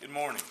Good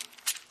morning.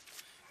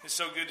 It's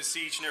so good to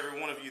see each and every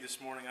one of you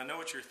this morning. I know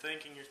what you're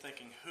thinking. You're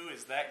thinking, who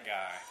is that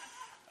guy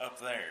up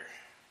there?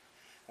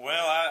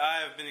 Well,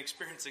 I have been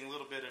experiencing a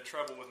little bit of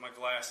trouble with my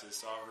glasses,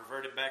 so I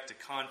reverted back to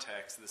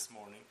contacts this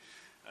morning.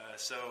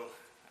 So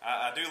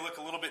I do look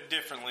a little bit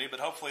differently, but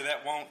hopefully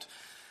that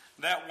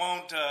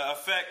won't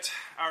affect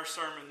our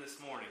sermon this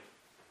morning.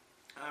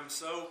 I'm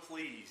so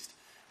pleased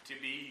to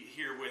be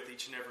here with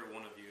each and every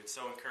one of you. It's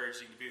so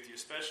encouraging to be with you,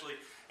 especially,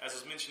 as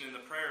was mentioned in the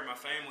prayer, my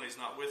family is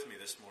not with me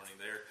this morning.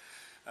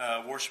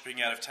 They're worshiping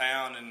out of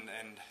town,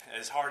 and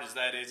as hard as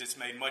that is, it's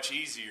made much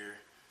easier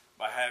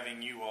by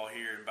having you all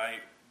here and by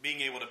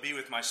being able to be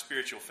with my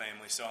spiritual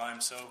family. So I'm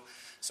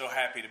so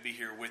happy to be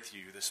here with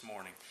you this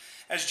morning.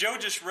 As Joe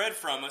just read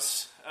from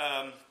us,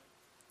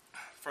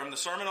 from the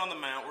Sermon on the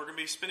Mount, we're going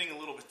to be spending a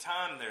little bit of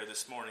time there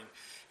this morning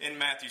in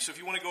Matthew. So if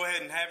you want to go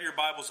ahead and have your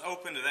Bibles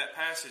open to that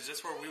passage,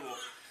 that's where we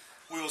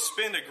will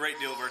spend a great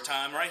deal of our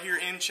time, right here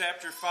in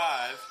chapter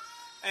 5.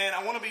 And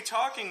I want to be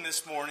talking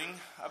this morning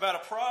about a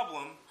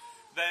problem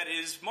that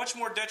is much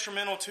more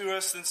detrimental to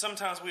us than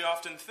sometimes we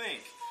often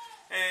think.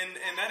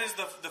 And that is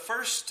the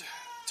first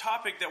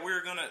topic that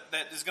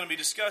is going to be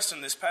discussed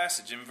in this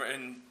passage.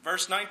 In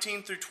verse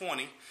 19 through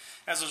 20,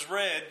 as was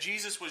read,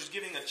 Jesus was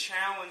giving a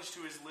challenge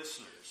to his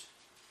listeners.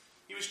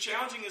 He was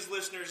challenging his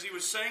listeners. He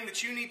was saying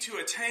that you need to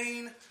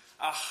attain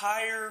a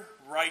higher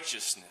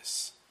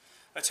righteousness.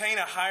 Attain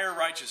a higher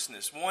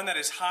righteousness, one that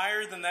is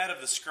higher than that of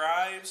the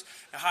scribes,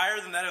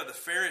 higher than that of the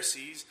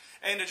Pharisees.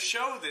 And to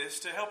show this,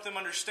 to help them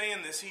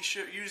understand this, he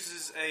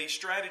uses a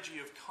strategy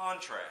of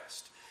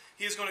contrast.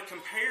 He is going to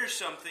compare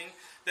something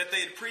that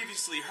they had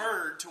previously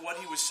heard to what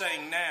he was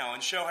saying now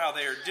and show how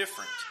they are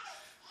different.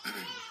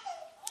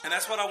 And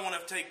that's what I want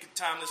to take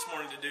time this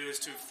morning to do, is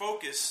to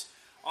focus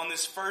on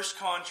this first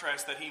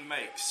contrast that he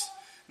makes.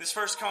 This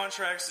first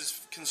contrast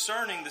is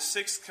concerning the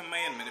sixth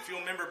commandment. If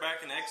you'll remember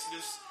back in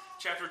Exodus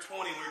chapter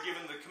 20, we were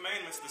given the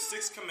commandments. The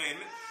sixth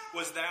commandment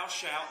was, thou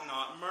shalt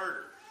not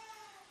murder.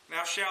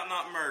 Thou shalt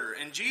not murder.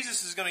 And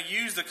Jesus is going to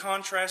use the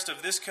contrast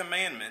of this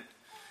commandment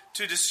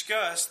to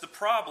discuss the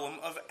problem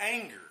of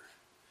anger.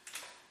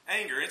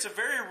 Anger. It's a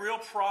very real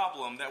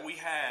problem that we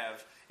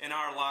have in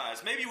our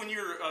lives. Maybe when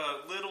you're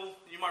little,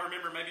 you might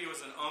remember maybe it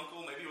was an uncle,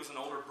 maybe it was an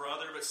older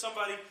brother, but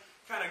somebody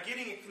kind of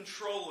getting in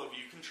control of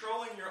you,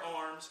 controlling your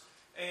arms,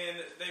 and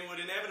they would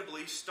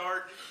inevitably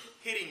start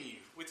hitting you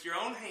with your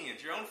own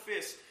hands, your own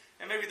fists.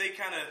 And maybe they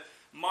kind of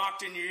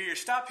mocked in your ear,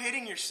 stop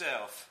hitting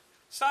yourself.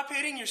 Stop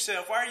hitting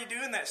yourself. Why are you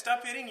doing that?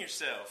 Stop hitting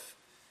yourself.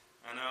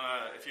 I know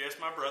if you ask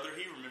my brother,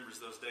 he remembers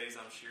those days,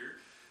 I'm sure.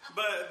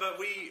 But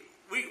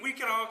we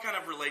can all kind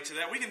of relate to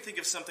that. We can think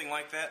of something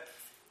like that.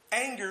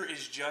 Anger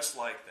is just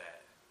like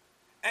that.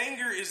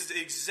 Anger is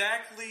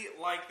exactly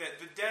like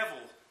that. The devil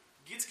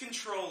gets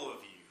control of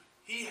you.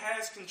 He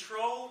has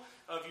control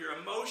of your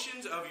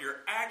emotions, of your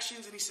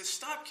actions, and he says,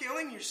 stop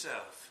killing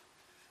yourself.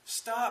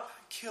 Stop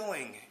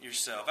killing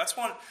yourself. That's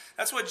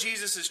what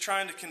Jesus is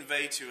trying to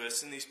convey to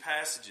us in these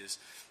passages.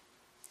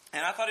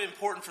 And I thought it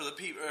important for the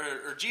people,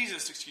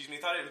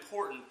 thought it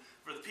important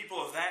for the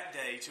people of that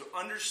day to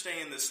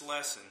understand this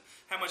lesson.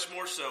 How much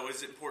more so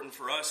is it important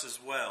for us as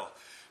well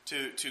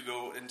to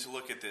go and to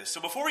look at this. So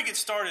before we get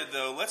started,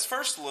 though, let's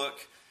first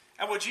look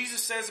at what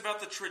Jesus says about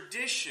the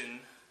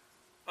tradition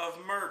of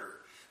murder.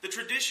 The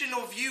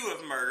traditional view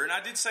of murder. And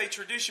I did say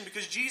tradition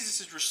because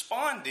Jesus is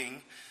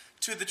responding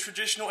to the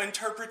traditional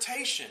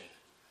interpretation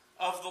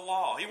of the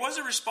law. He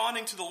wasn't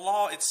responding to the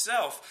law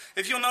itself.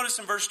 If you'll notice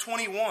in verse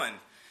 21,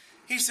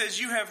 he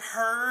says, you have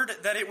heard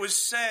that it was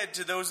said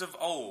to those of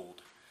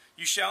old,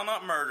 you shall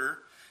not murder,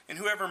 and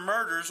whoever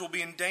murders will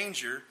be in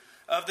danger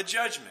of the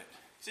judgment.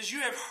 He says, you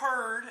have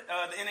heard,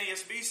 the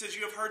NASB says,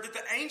 you have heard that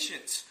the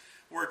ancients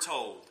were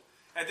told.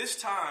 At this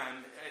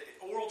time,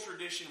 oral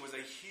tradition was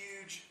a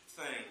huge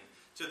thing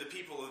to the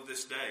people of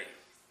this day.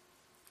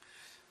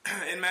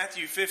 In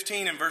Matthew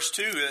 15 and verse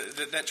 2,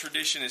 that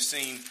tradition is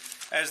seen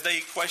as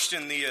they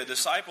question the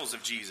disciples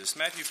of Jesus.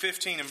 Matthew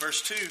 15 and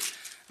verse 2,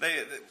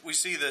 we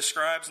see the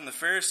scribes and the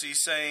Pharisees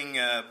saying,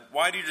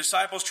 why do your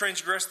disciples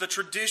transgress the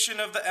tradition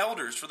of the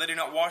elders? For they do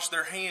not wash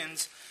their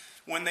hands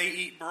when they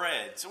eat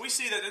bread. So we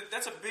see that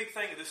that's a big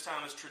thing at this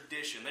time, is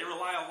tradition. They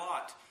rely a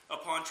lot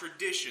upon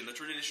tradition, the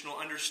traditional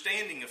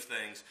understanding of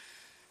things.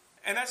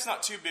 And that's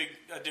not too big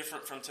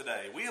different from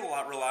today. We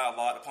rely a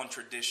lot upon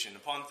tradition,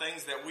 upon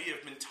things that we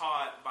have been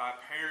taught by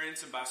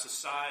parents and by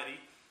society.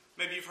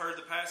 Maybe you've heard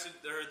the passage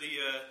or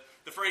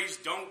the phrase,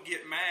 don't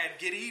get mad,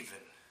 get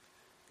even.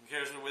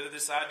 Because with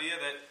this idea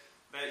that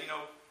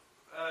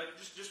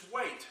just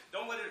wait.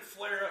 Don't let it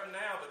flare up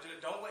now, but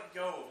don't let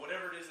go of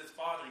whatever it is that's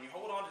bothering you.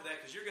 Hold on to that,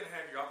 because you're going to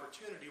have your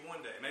opportunity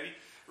one day. Maybe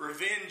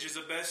revenge is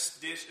a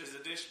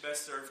dish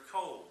best served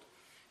cold.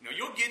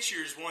 You'll get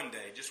yours one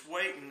day. Just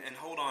wait and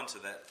hold on to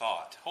that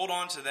thought. Hold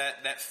on to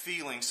that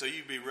feeling so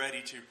you be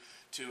ready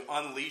to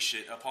unleash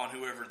it upon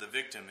whoever the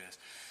victim is.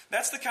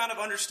 That's the kind of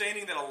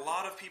understanding that a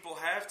lot of people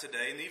have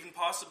today, and even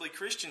possibly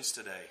Christians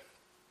today.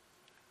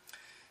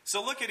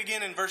 So look at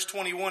again in verse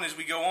 21 as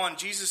we go on.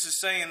 Jesus is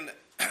saying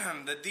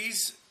that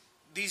these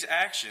these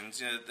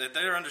actions, that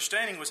their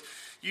understanding was,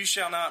 you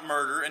shall not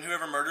murder, and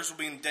whoever murders will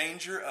be in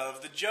danger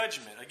of the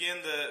judgment. Again,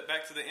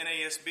 back to the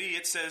NASB,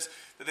 it says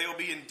that they will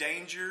be in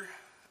danger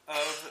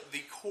of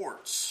the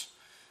courts.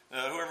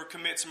 Whoever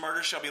commits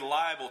murder shall be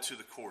liable to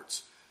the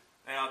courts.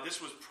 Now,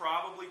 this was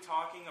probably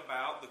talking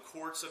about the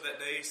courts of that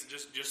day, so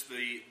just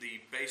the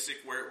basic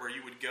where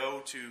you would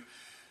go to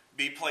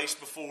be placed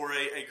before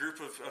a group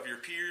of your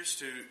peers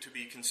to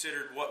be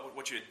considered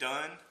what you had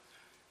done.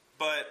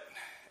 But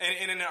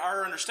and in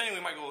our understanding,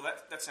 we might go, well,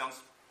 that sounds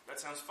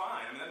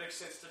fine. I mean, that makes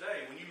sense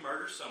today. When you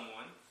murder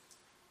someone,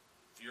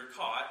 if you're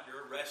caught,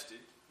 you're arrested,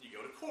 you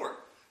go to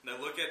court. And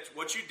they look at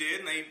what you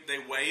did, and they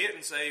weigh it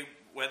and say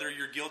whether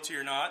you're guilty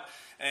or not,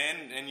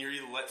 and you're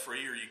either let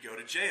free or you go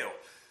to jail.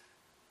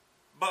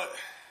 But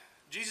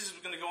Jesus is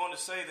going to go on to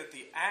say that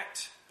the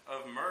act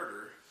of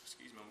murder,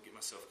 excuse me, I'm going to get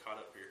myself caught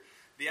up here.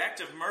 The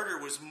act of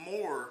murder was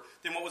more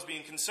than what was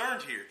being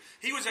concerned here.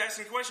 He was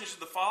asking the question,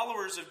 should the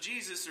followers of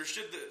Jesus, or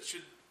should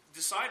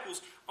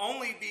disciples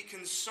only be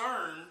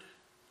concerned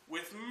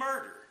with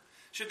murder?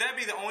 Should that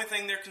be the only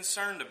thing they're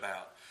concerned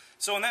about?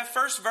 So in that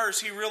first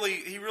verse, he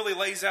really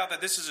lays out that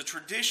this is a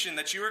tradition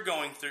that you are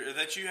going through,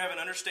 that you have an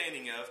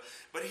understanding of.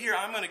 But here,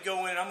 I'm going to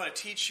go in and I'm going to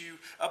teach you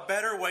a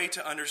better way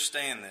to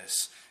understand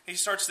this. He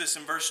starts this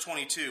in verse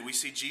 22. We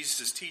see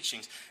Jesus'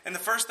 teachings. And the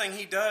first thing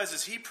he does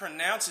is he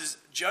pronounces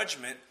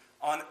judgment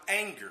on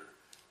anger.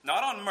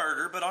 Not on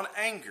murder, but on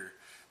anger.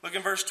 Look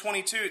in verse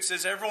 22. It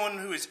says, everyone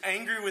who is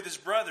angry with his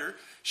brother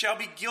shall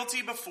be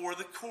guilty before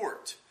the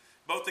court.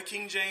 Both the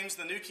King James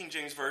and the New King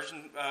James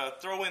Version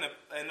throw in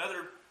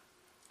another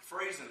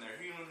phrase in there.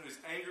 Anyone who is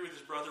angry with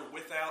his brother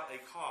without a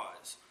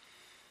cause.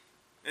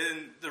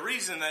 And the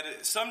reason that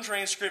some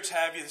transcripts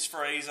have this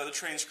phrase, other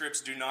transcripts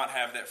do not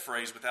have that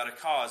phrase without a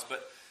cause.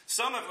 But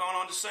some have gone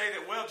on to say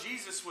that, well,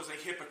 Jesus was a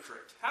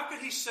hypocrite. How could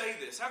he say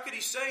this? How could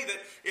he say that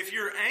if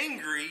you're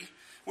angry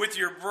with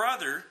your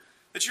brother,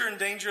 that you're in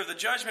danger of the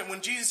judgment,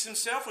 when Jesus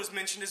himself was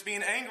mentioned as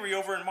being angry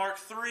over in Mark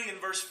 3 and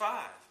verse 5.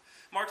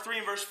 Mark 3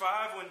 and verse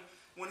 5,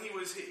 when he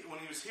was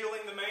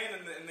healing the man,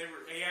 and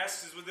he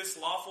asked, was this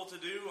lawful to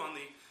do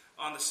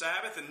on the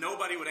Sabbath? And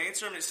nobody would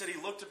answer him. It said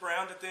he looked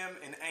around at them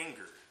in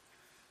anger.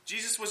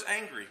 Jesus was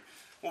angry.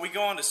 Well, we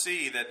go on to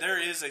see that there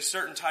is a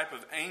certain type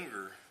of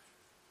anger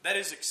that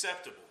is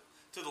acceptable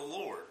to the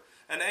Lord.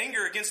 An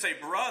anger against a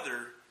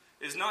brother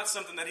is not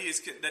something that he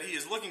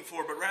is looking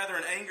for, but rather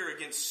an anger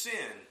against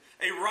sin,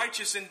 a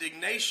righteous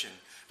indignation.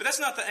 But that's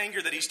not the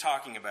anger that he's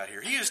talking about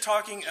here. He is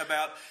talking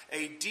about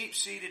a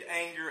deep-seated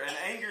anger, an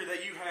anger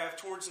that you have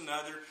towards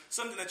another,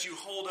 something that you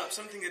hold up,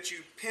 something that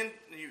you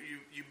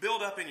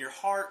build up in your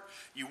heart,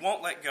 you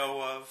won't let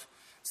go of.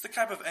 It's the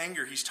type of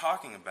anger he's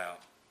talking about.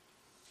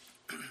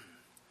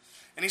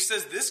 And he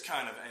says this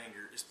kind of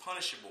anger is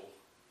punishable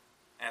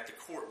at the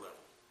court level.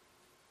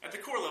 At the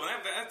court level.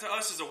 That to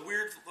us is a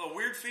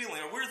weird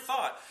feeling, a weird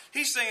thought.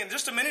 He's saying,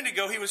 just a minute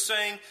ago, he was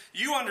saying,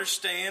 you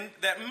understand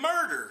that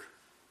murder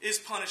is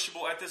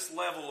punishable at this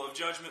level of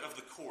judgment of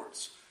the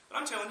courts. But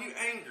I'm telling you,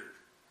 anger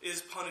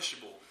is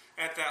punishable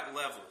at that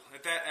level,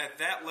 at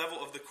that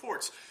level of the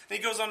courts. And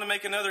he goes on to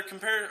make another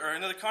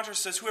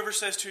contrast. Says, whoever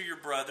says to your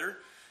brother,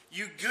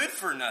 you good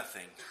for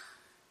nothing,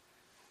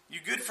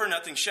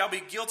 shall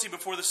be guilty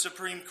before the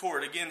Supreme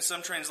Court. Again,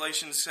 some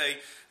translations say,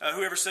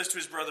 whoever says to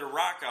his brother,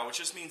 raka, which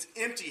just means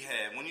empty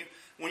head.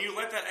 When you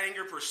let that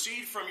anger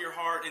proceed from your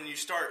heart and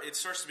it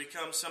starts to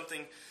become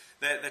something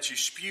that you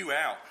spew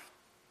out.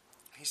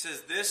 He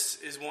says this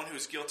is one who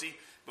is guilty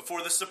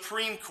before the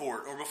Supreme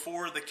Court or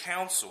before the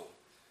council.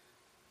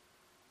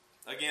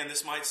 Again,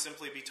 this might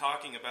simply be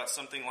talking about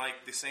something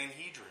like the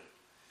Sanhedrin.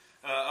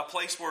 A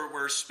place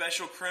where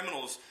special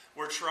criminals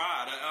were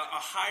tried, a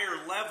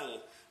higher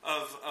level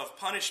of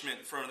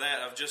punishment from that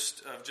of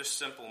just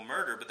simple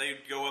murder, but they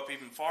go up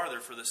even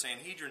farther for the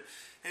Sanhedrin.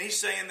 And he's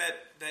saying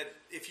that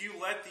if you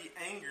let the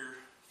anger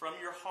from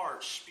your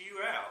heart spew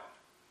out,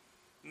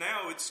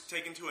 now it's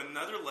taken to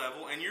another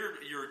level, and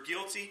you're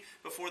guilty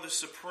before the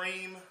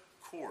Supreme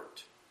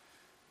Court.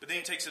 But then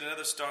he takes it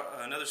another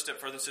step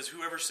further and says,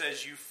 whoever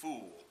says you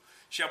fool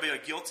shall be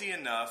guilty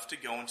enough to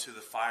go into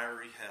the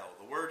fiery hell.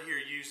 The word here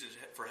used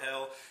for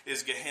hell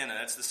is Gehenna.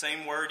 That's the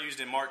same word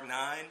used in Mark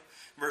 9,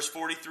 verse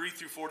 43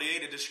 through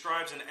 48. It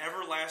describes an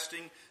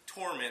everlasting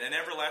torment, an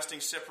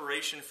everlasting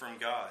separation from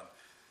God.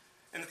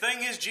 And the thing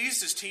is,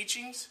 Jesus'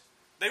 teachings,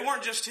 they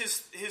weren't just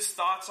his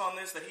thoughts on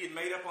this that he had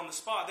made up on the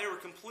spot. They were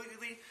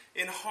completely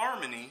in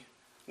harmony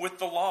with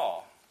the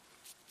law.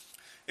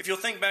 If you'll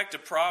think back to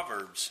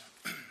Proverbs,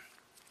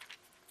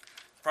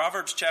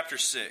 Proverbs chapter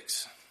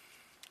 6.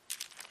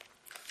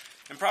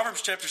 In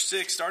Proverbs chapter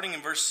 6, starting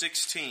in verse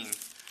 16,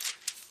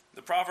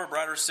 the proverb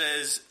writer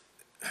says,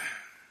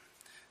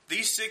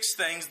 these 6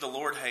 things the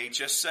Lord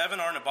hates, yes, 7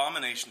 are an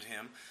abomination to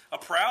him: a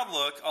proud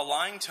look, a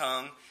lying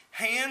tongue,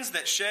 hands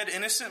that shed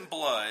innocent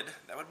blood,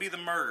 that would be the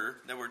murder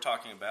that we're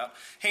talking about,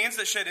 hands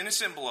that shed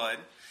innocent blood,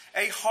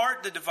 a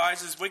heart that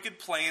devises wicked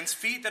plans,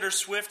 feet that are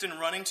swift in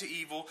running to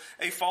evil,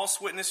 a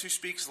false witness who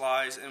speaks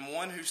lies, and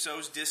one who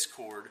sows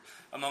discord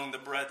among the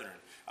brethren.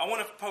 I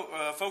want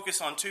to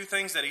focus on two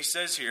things that he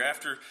says here.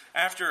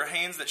 After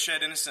hands that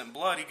shed innocent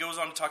blood, he goes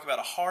on to talk about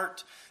a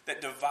heart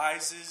that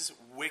devises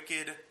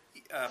wicked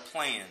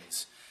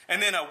plans.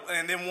 And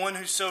then one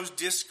who sows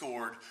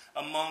discord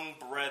among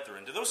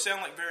brethren. Do those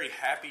sound like very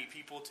happy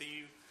people to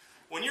you?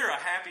 When you're a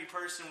happy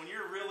person, when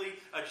you're really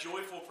a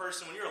joyful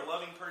person, when you're a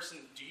loving person,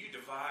 do you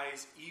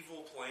devise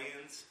evil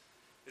plans?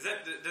 Does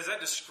that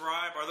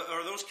describe,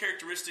 are those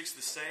characteristics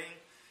the same?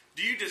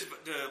 Do you just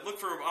look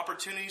for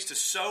opportunities to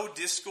sow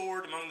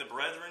discord among the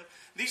brethren?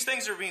 These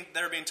things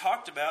that are being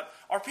talked about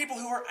are people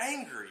who are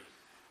angry.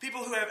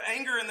 People who have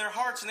anger in their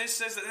hearts, and it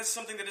says that that's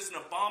something that is an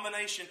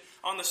abomination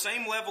on the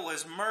same level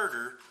as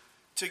murder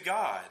to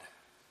God.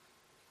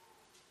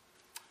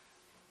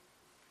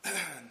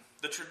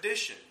 The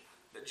tradition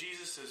that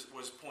Jesus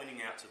was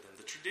pointing out to them,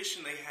 the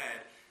tradition they had,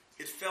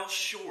 it fell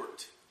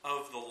short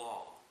of the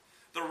law.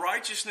 The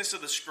righteousness of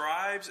the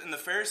scribes and the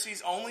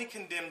Pharisees only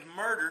condemned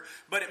murder,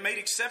 but it made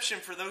exception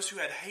for those who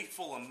had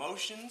hateful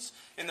emotions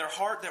in their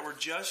heart that were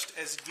just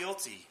as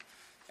guilty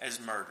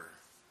as murder.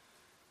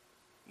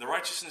 The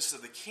righteousness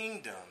of the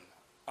kingdom,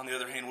 on the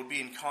other hand, would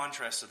be in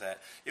contrast to that.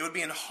 It would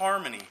be in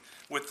harmony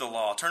with the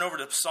law. Turn over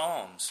to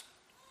Psalms.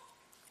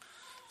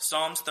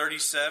 Psalms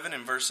 37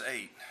 and verse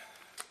 8.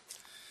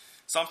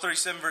 Psalm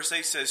 37 verse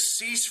 8 says,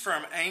 "Cease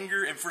from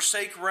anger and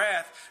forsake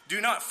wrath. Do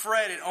not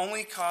fret, it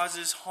only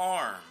causes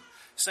harm."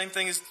 Same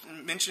thing is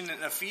mentioned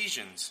in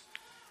Ephesians.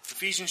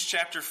 Ephesians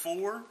chapter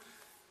 4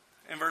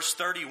 and verse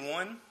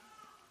 31.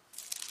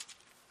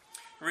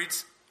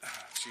 Reads,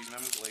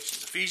 I'm in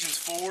Galatians. Ephesians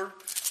 4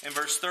 and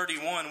verse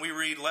 31, we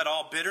read, "Let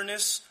all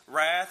bitterness,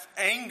 wrath,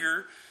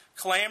 anger,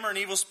 clamor, and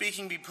evil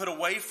speaking be put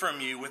away from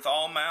you with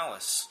all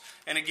malice."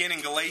 And again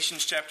in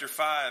Galatians chapter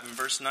 5 and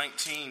verse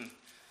 19.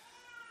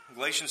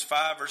 Galatians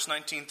 5, verse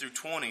 19 through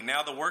 20.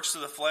 "Now the works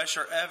of the flesh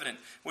are evident,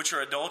 which are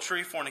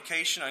adultery,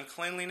 fornication,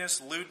 uncleanliness,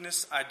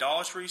 lewdness,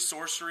 idolatry,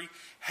 sorcery,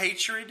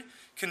 hatred,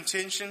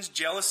 contentions,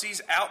 jealousies,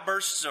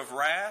 outbursts of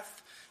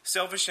wrath,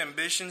 selfish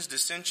ambitions,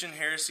 dissension,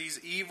 heresies,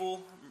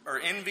 evil or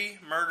envy,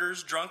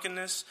 murders,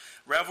 drunkenness,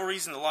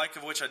 revelries, and the like,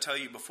 of which I tell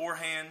you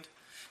beforehand,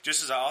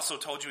 just as I also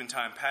told you in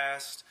time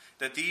past,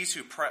 that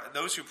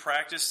those who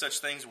practice such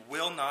things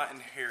will not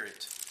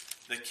inherit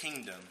the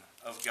kingdom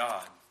of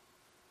God."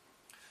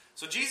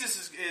 So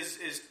Jesus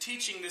is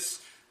teaching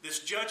this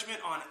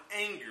judgment on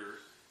anger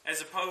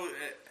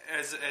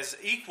as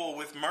equal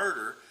with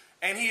murder,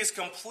 and he is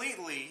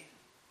completely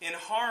in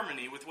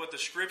harmony with what the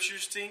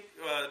Scriptures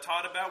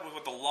taught about, with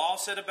what the law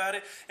said about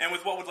it, and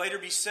with what would later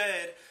be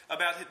said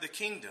about the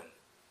kingdom.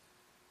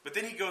 But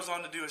then he goes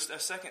on to do a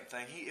second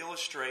thing. He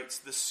illustrates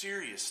the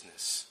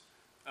seriousness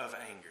of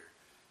anger.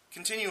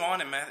 Continue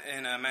on in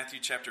Matthew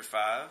chapter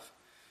 5.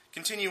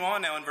 Continue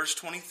on now in verse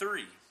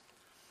 23.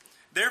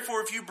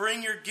 "Therefore, if you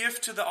bring your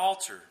gift to the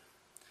altar,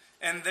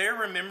 and there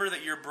remember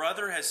that your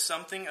brother has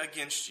something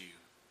against you,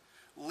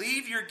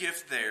 leave your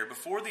gift there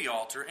before the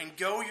altar and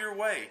go your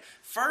way.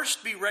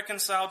 First be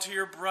reconciled to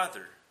your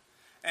brother,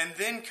 and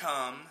then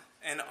come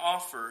and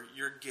offer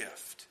your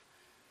gift."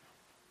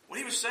 What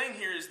he was saying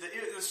here is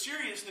the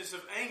seriousness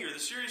of anger, the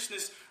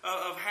seriousness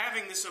of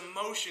having this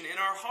emotion in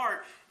our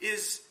heart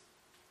is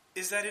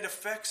that it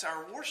affects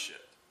our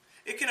worship.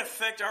 It can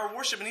affect our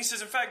worship. And he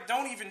says, in fact,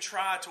 don't even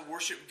try to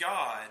worship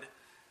God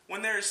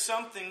when there is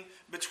something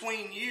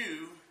between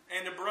you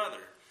and a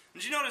brother.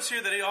 Did you notice here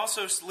that he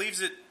also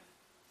leaves it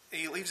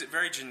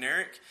very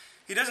generic?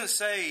 He doesn't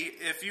say,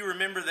 if you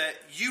remember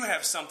that you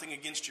have something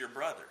against your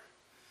brother.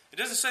 It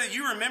doesn't say that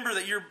you remember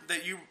that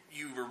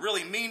you were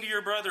really mean to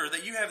your brother, or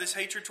that you have this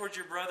hatred towards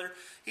your brother.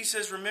 He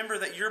says, remember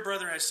that your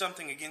brother has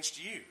something against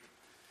you.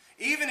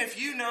 Even if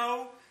you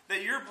know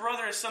that your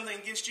brother has something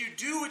against you,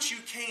 do what you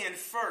can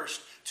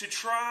first to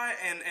try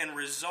and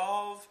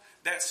resolve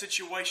that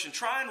situation.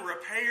 Try and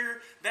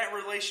repair that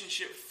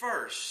relationship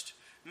first.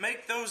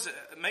 Make those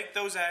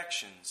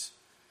actions.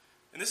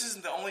 And this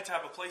isn't the only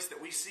type of place that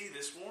we see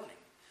this warning.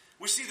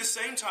 We see the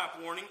same type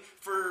of warning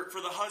for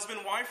the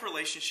husband-wife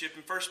relationship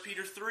in 1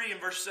 Peter 3 and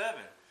verse 7.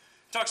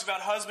 It talks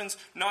about husbands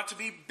not to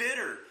be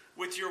bitter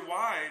with your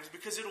wives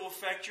because it will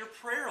affect your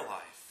prayer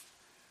life.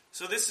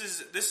 So this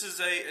is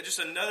just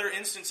another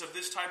instance of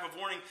this type of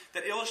warning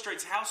that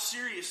illustrates how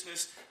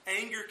seriousness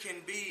anger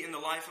can be in the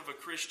life of a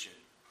Christian.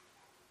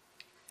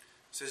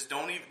 It says,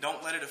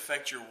 don't let it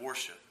affect your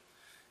worship.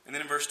 And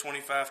then in verse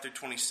 25 through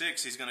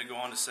 26, he's going to go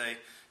on to say,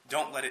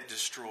 don't let it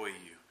destroy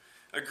you.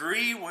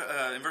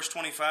 In verse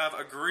 25,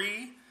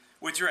 agree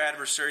with your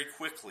adversary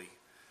quickly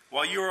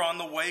while you are on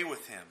the way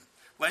with him,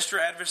 lest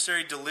your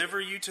adversary deliver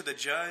you to the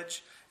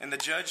judge, and the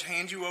judge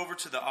hand you over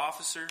to the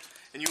officer,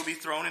 and you will be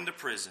thrown into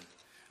prison.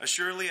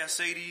 Assuredly, I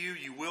say to you,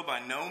 you will by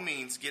no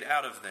means get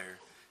out of there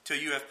till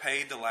you have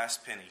paid the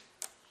last penny.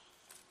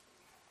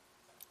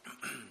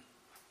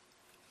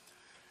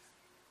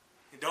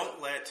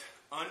 Don't let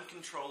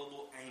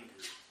uncontrollable anger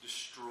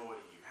destroy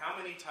you. How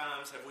many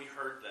times have we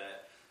heard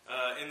that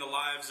in the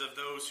lives of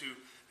those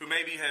who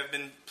maybe have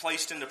been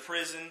placed into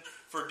prison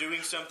for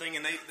doing something,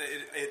 and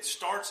it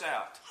starts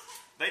out.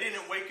 They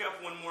didn't wake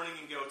up one morning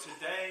and go,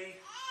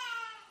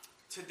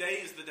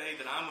 today is the day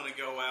that I'm going to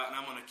go out and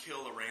I'm going to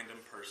kill a random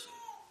person.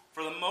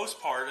 For the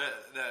most part,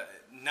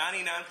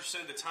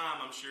 99% of the time,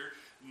 I'm sure,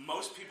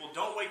 most people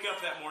don't wake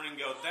up that morning and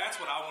go, that's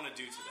what I want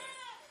to do today.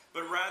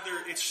 But rather,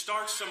 it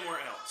starts somewhere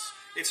else.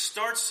 It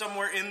starts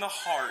somewhere in the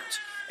heart,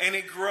 and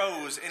it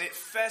grows, and it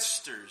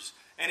festers,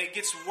 and it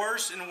gets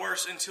worse and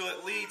worse until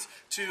it leads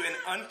to an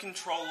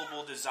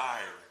uncontrollable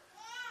desire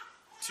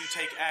to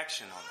take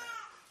action on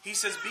that. He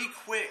says, be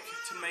quick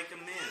to make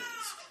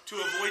amends, to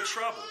avoid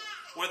trouble.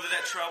 Whether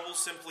that trouble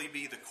simply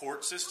be the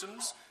court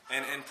systems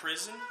and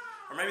prison,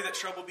 or maybe that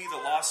trouble be the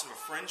loss of a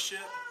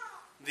friendship,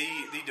 the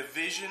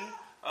division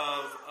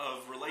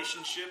of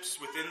relationships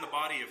within the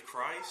body of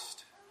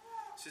Christ.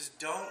 He says,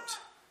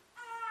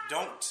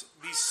 don't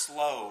be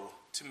slow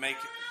to make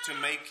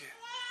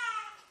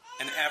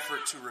an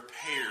effort to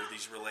repair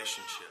these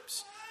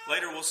relationships.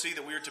 Later we'll see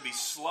that we are to be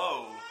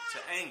slow to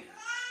anger,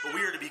 but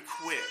we are to be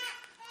quick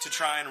to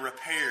try and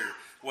repair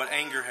what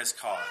anger has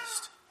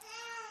caused.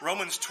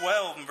 Romans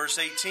 12 and verse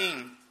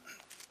 18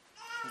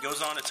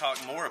 goes on to talk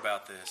more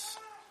about this.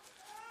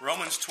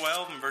 Romans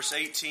 12 and verse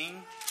 18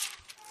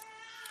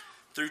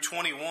 through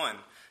 21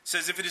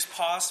 says, if it is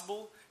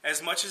possible,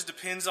 as much as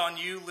depends on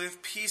you,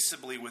 live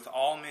peaceably with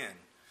all men.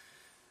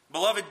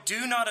 Beloved,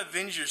 do not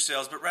avenge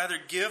yourselves, but rather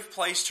give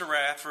place to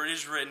wrath, for it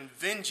is written,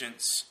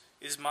 vengeance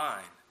is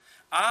mine.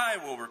 I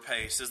will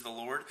repay, says the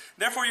Lord.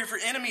 Therefore, if your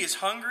enemy is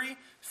hungry,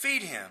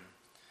 feed him.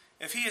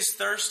 If he is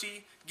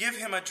thirsty, give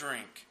him a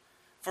drink.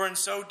 For in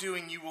so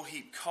doing you will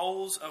heap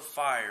coals of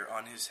fire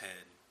on his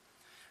head.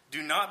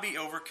 Do not be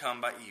overcome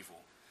by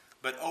evil,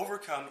 but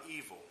overcome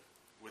evil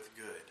with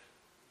good.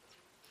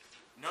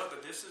 Note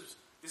that this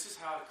is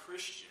how a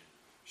Christian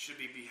should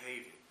be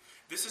behaving.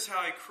 This is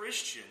how a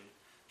Christian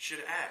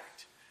should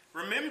act.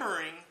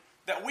 Remembering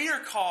that we are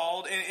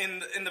called,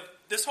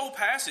 this whole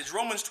passage,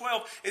 Romans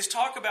 12, is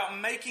talk about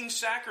making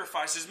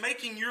sacrifices,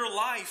 making your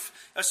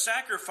life a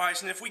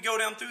sacrifice. And if we go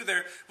down through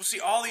there, we'll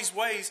see all these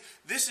ways.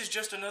 This is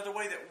just another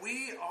way that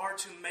we are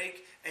to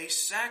make a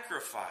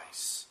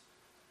sacrifice.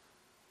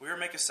 We are to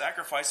make a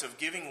sacrifice of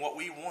giving what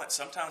we want.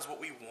 Sometimes what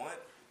we want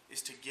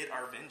is to get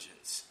our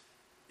vengeance,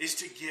 is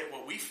to get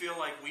what we feel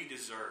like we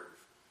deserve.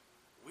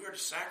 We are to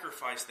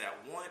sacrifice that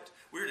want.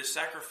 We are to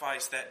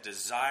sacrifice that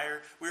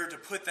desire. We are to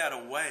put that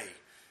away.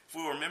 If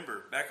we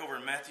remember, back over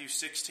in Matthew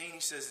 16, he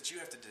says that you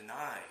have to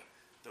deny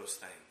those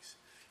things.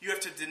 You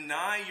have to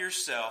deny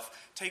yourself,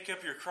 take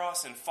up your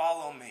cross, and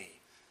follow me.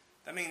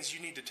 That means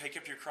you need to take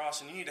up your cross,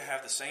 and you need to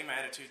have the same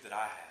attitude that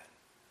I had,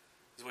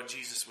 is what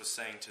Jesus was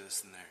saying to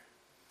us in there.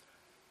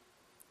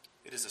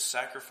 It is a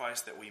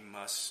sacrifice that we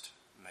must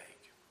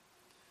make.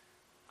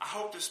 I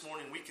hope this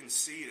morning we can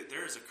see that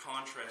there is a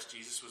contrast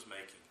Jesus was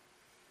making.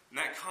 And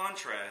that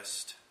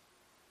contrast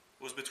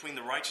was between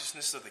the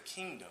righteousness of the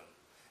kingdom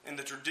and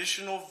the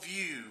traditional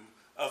view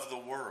of the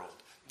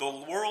world.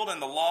 The world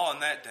and the law in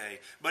that day,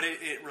 but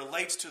it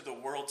relates to the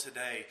world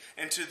today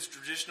and to the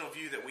traditional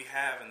view that we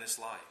have in this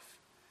life.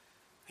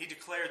 He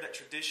declared that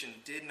tradition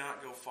did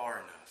not go far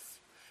enough.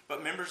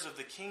 But members of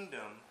the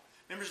kingdom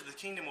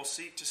will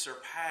seek to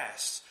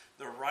surpass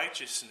the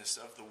righteousness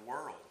of the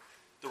world,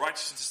 the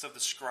righteousness of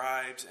the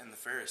scribes and the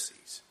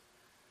Pharisees.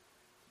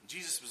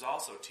 Jesus was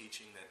also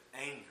teaching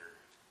that anger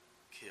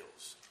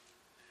kills.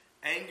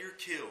 Anger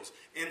kills.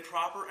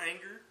 Improper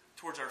anger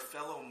towards our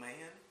fellow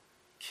man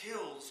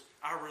kills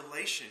our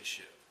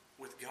relationship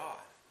with God.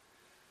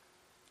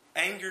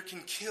 Anger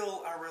can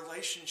kill our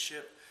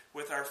relationship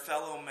with our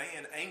fellow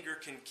man. Anger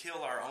can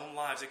kill our own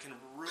lives. It can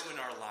ruin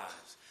our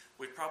lives.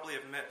 We probably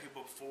have met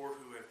people before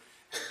who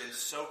have been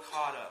so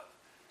caught up,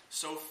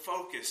 so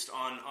focused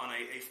on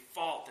a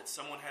fault that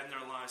someone had in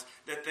their lives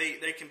that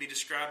they can be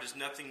described as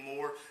nothing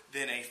more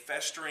than a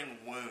festering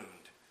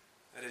wound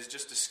that is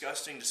just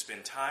disgusting to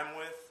spend time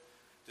with,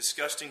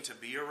 disgusting to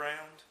be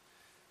around.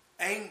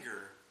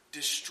 Anger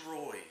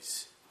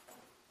destroys.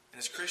 And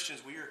as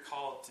Christians, we are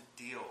called to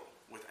deal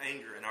with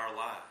anger in our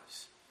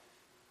lives.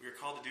 We are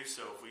called to do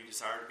so if we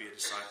desire to be a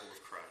disciple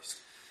of Christ.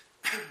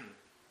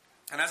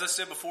 And as I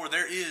said before,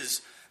 there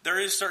is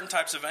certain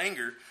types of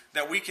anger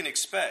that we can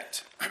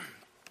expect.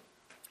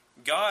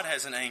 God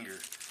has an anger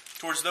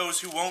towards those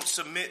who won't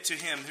submit to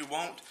Him, who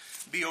won't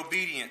be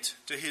obedient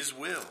to His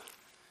will.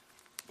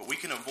 But we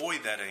can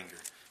avoid that anger.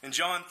 In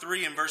John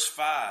 3 and verse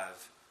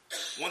 5,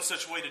 one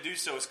such way to do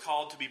so is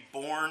called to be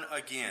born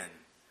again.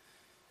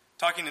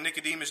 Talking to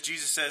Nicodemus,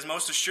 Jesus says,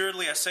 most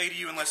assuredly I say to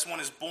you, unless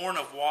one is born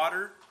of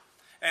water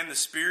and the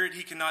Spirit,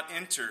 he cannot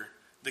enter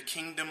the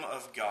kingdom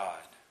of God.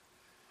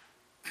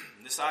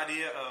 This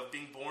idea of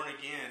being born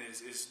again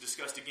is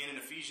discussed again in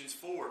Ephesians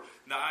 4.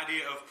 The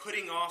idea of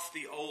putting off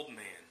the old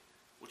man,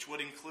 which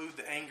would include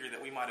the anger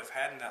that we might have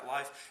had in that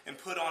life, and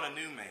put on a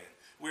new man.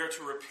 We are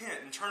to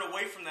repent and turn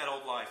away from that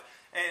old life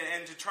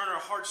and to turn our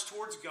hearts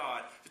towards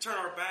God, to turn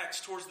our backs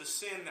towards the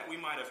sin that we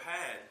might have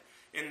had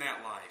in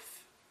that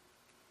life.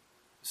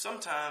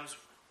 Sometimes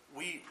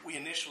we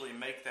initially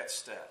make that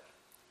step.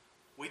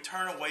 We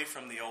turn away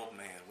from the old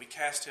man. We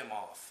cast him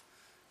off,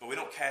 but we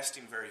don't cast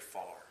him very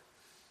far.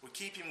 We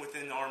keep him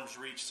within arm's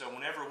reach, so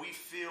whenever we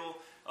feel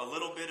a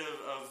little bit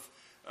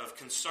of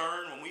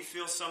concern, when we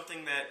feel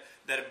something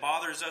that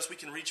bothers us, we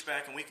can reach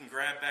back and we can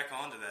grab back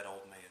onto that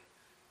old man.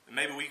 And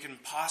maybe we can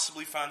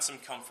possibly find some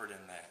comfort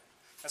in that.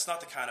 That's not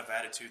the kind of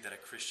attitude that a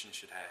Christian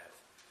should have.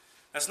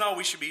 That's not what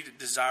we should be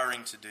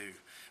desiring to do.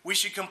 We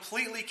should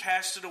completely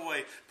cast it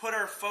away, put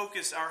our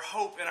focus, our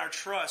hope, and our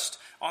trust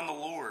on the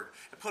Lord,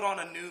 and put on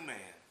a new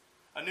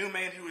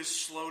man who is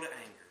slow to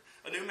anger,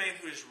 a new man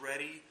who is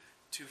ready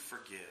to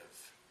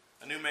forgive,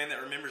 a new man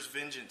that remembers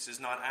vengeance is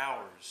not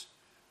ours,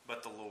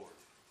 but the Lord.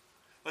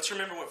 Let's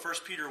remember what 1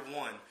 Peter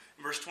 1,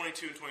 verse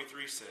 22 and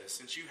 23 says.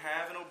 Since you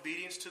have, in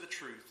obedience to the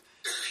truth,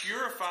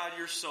 purified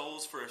your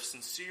souls for a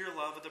sincere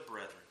love of the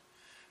brethren,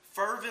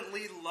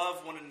 fervently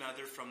love one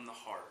another from the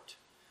heart.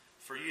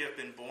 For you have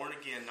been born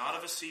again, not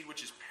of a seed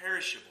which is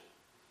perishable,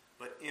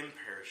 but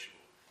imperishable.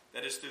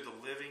 That is through the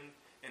living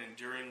and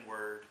enduring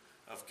word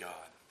of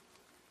God.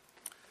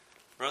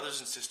 Brothers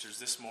and sisters,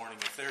 this morning,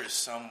 if there is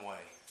some way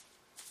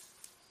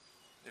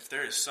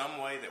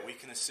that we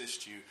can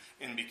assist you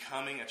in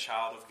becoming a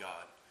child of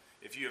God,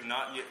 if you have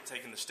not yet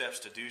taken the steps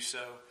to do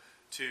so,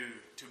 to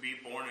be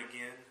born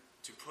again,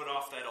 to put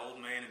off that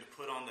old man and to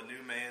put on the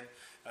new man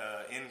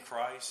in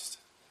Christ,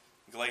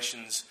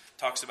 Galatians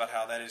talks about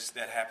how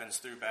that happens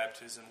through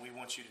baptism. We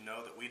want you to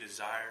know that we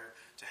desire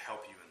to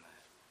help you in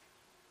that.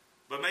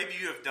 But maybe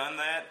you have done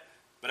that,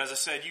 but as I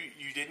said,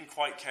 you didn't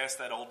quite cast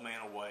that old man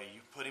away.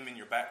 You put him in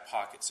your back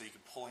pocket so you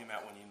could pull him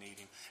out when you need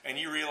him. And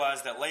you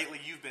realize that lately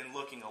you've been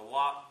looking a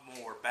lot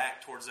more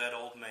back towards that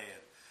old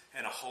man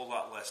and a whole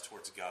lot less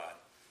towards God.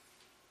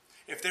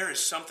 If there is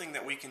something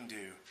that we can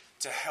do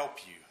to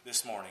help you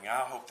this morning, I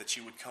hope that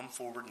you would come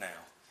forward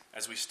now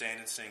as we stand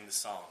and sing the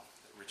song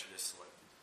that Richard has selected.